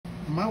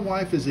my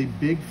wife is a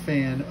big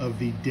fan of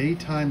the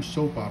daytime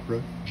soap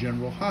opera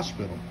General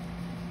Hospital.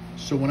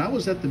 So when I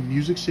was at the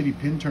Music City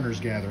Pin Turners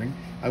gathering,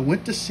 I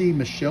went to see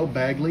Michelle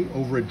Bagley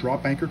over at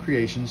Drop Anchor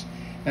Creations,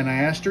 and I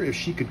asked her if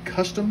she could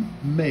custom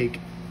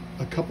make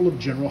a couple of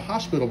General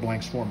Hospital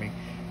blanks for me.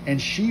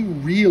 And she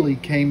really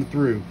came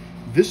through.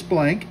 This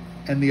blank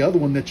and the other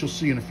one that you'll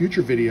see in a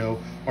future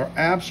video are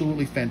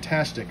absolutely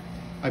fantastic.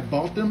 I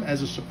bought them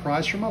as a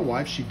surprise for my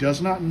wife. She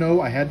does not know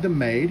I had them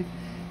made.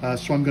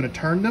 So I'm going to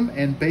turn them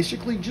and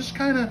basically just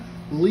kind of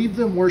leave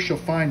them where she'll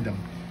find them.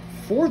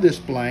 For this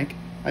blank,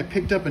 I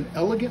picked up an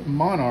Elegant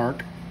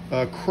Monarch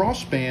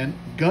crossband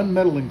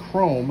gunmetal and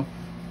chrome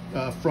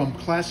from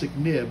Classic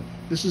Nib.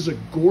 This is a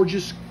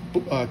gorgeous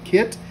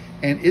kit,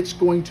 and it's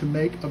going to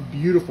make a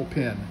beautiful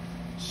pin.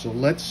 So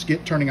let's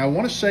get turning. I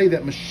want to say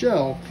that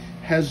Michelle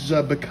has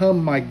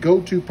become my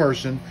go-to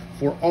person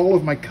for all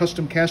of my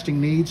custom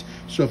casting needs.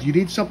 So if you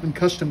need something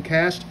custom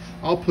cast,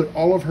 I'll put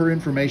all of her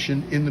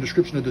information in the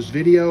description of this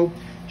video.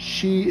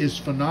 She is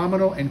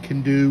phenomenal and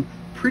can do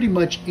pretty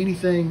much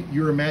anything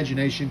your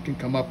imagination can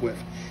come up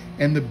with.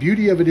 And the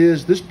beauty of it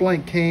is this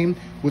blank came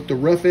with the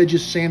rough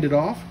edges sanded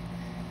off,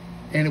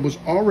 and it was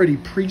already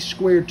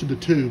pre-squared to the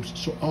tubes.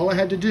 So all I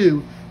had to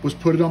do was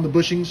put it on the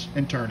bushings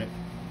and turn it.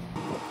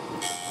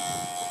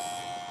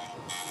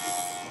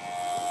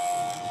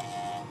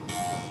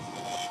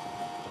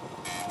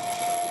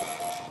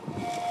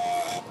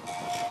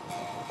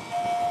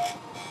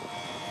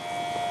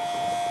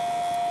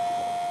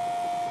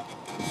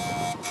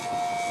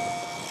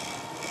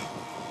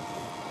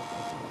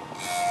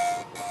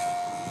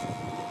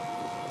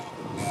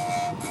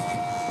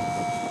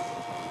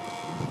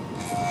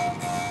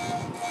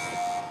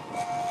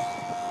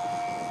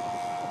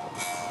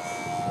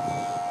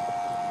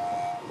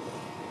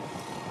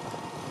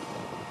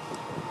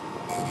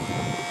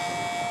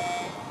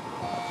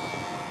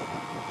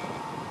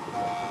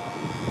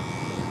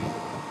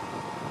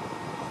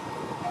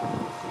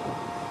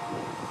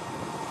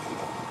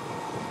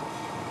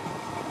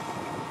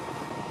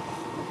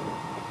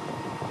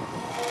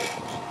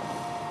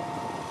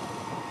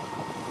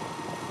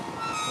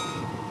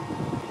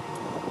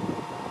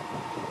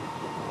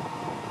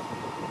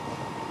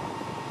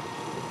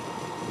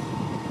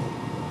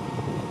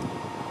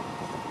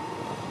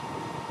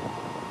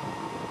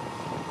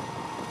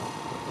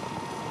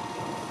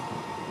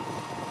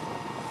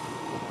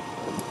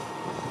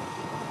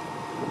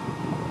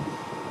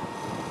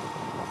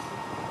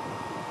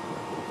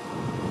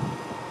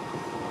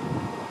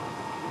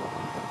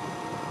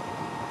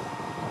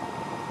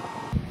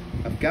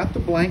 Got the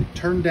blank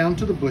turned down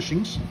to the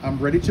bushings. I'm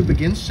ready to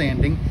begin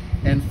sanding,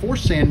 and for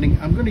sanding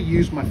I'm going to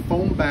use my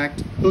foam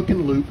backed hook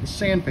and loop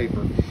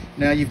sandpaper.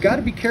 Now you've got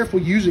to be careful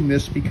using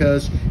this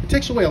because it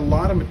takes away a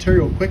lot of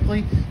material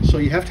quickly, so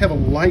you have to have a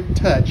light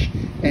touch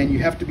and you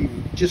have to be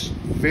just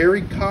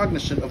very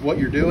cognizant of what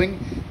you're doing,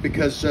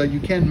 because you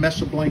can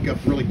mess a blank up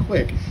really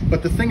quick.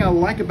 But the thing I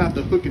like about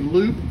the hook and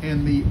loop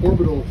and the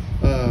orbital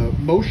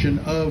motion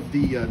of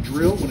the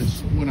drill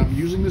when I'm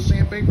using the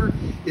sandpaper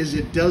is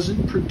it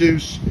doesn't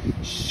produce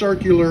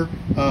circular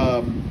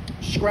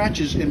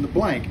scratches in the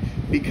blank.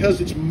 Because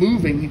it's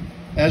moving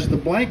as the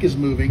blank is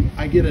moving,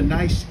 I get a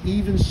nice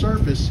even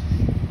surface,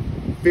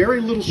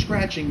 very little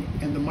scratching,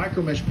 and the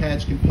micro mesh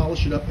pads can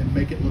polish it up and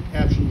make it look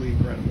absolutely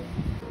incredible.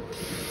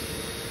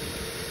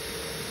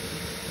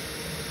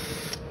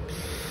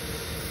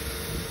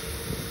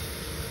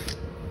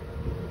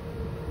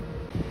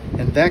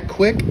 And that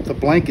quick, the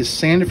blank is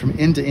sanded from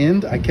end to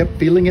end. I kept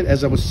feeling it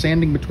as I was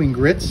sanding between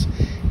grits,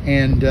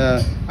 and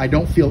I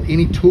don't feel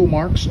any tool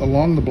marks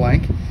along the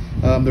blank.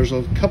 There's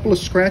a couple of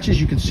scratches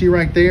you can see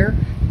right there,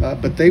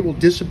 but they will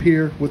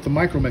disappear with the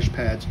micro mesh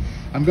pads.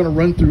 I'm going to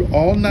run through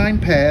all 9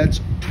 pads,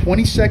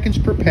 20 seconds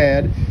per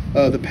pad.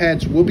 The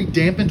pads will be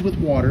dampened with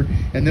water,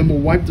 and then we'll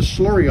wipe the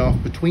slurry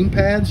off between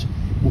pads.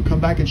 We'll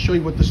come back and show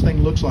you what this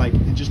thing looks like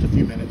in just a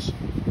few minutes.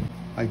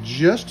 I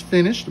just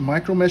finished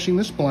micro meshing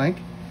this blank,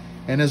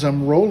 and as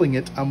I'm rolling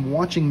it, I'm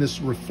watching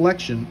this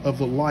reflection of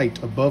the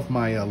light above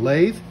my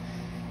lathe,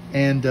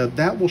 and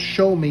that will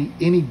show me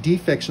any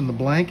defects in the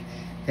blank.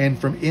 And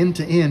from end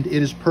to end,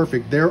 it is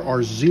perfect. There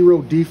are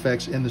 0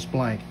 defects in this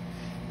blank.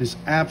 It is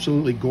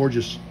absolutely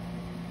gorgeous.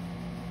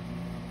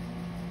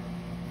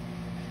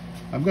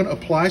 I'm going to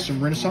apply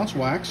some Renaissance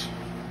wax,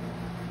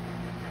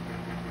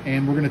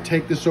 and we're going to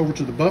take this over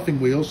to the buffing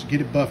wheels,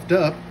 get it buffed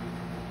up,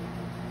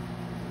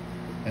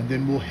 and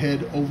then we'll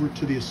head over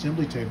to the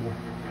assembly table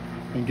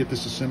and get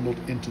this assembled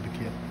into the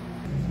kit.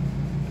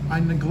 I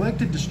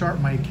neglected to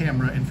start my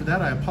camera, and for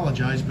that I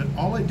apologize, but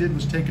all I did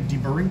was take a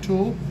deburring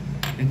tool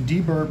and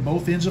deburr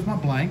both ends of my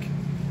blank,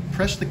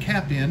 press the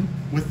cap in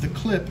with the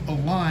clip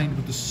aligned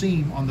with the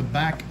seam on the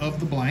back of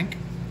the blank.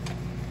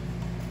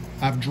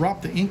 I've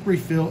dropped the ink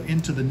refill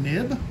into the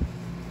nib,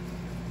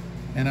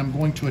 and I'm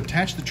going to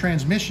attach the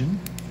transmission.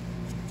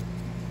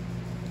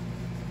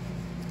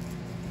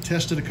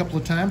 Test it a couple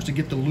of times to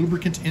get the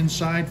lubricant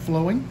inside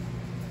flowing,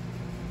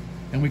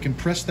 and we can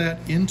press that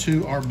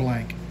into our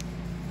blank.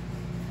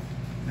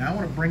 Now I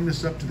want to bring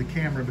this up to the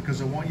camera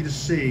because I want you to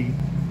see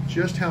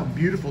just how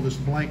beautiful this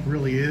blank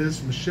really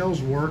is.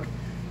 Michelle's work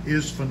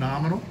is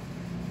phenomenal.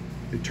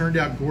 It turned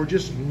out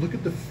gorgeous. Look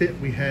at the fit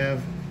we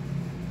have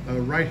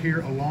right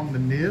here along the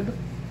nib,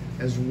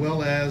 as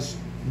well as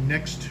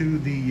next to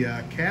the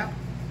cap.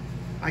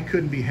 I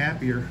couldn't be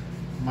happier.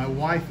 My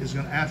wife is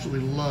going to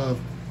absolutely love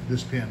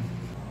this pin.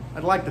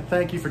 I'd like to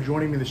thank you for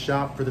joining me in the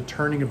shop for the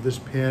turning of this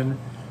pin.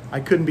 I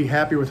couldn't be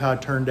happier with how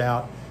it turned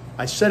out.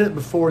 I said it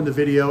before in the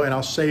video and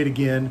I'll say it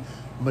again.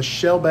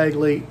 Michelle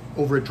Bagley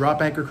over at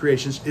Drop Anchor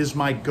Creations is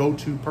my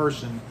go-to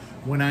person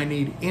when I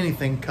need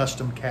anything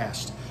custom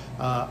cast.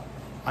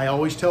 I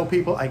always tell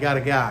people I got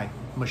a guy.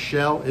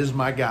 Michelle is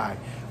my guy.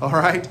 All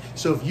right,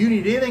 so if you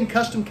need anything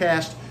custom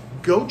cast,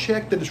 go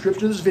check the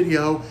description of this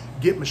video,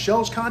 get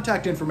Michelle's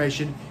contact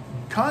information,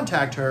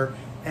 contact her,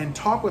 and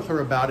talk with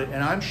her about it,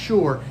 and I'm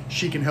sure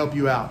she can help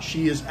you out.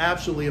 She is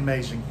absolutely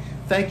amazing.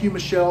 Thank you,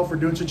 Michelle, for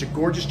doing such a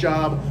gorgeous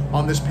job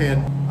on this pin.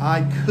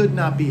 I could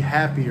not be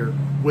happier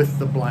with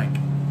the blank.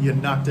 You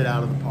knocked it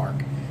out of the park.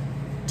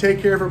 Take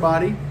care,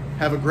 everybody.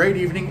 Have a great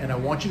evening, and I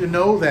want you to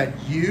know that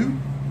you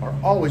are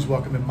always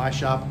welcome in my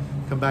shop.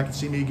 Come back and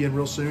see me again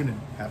real soon,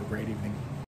 and have a great evening.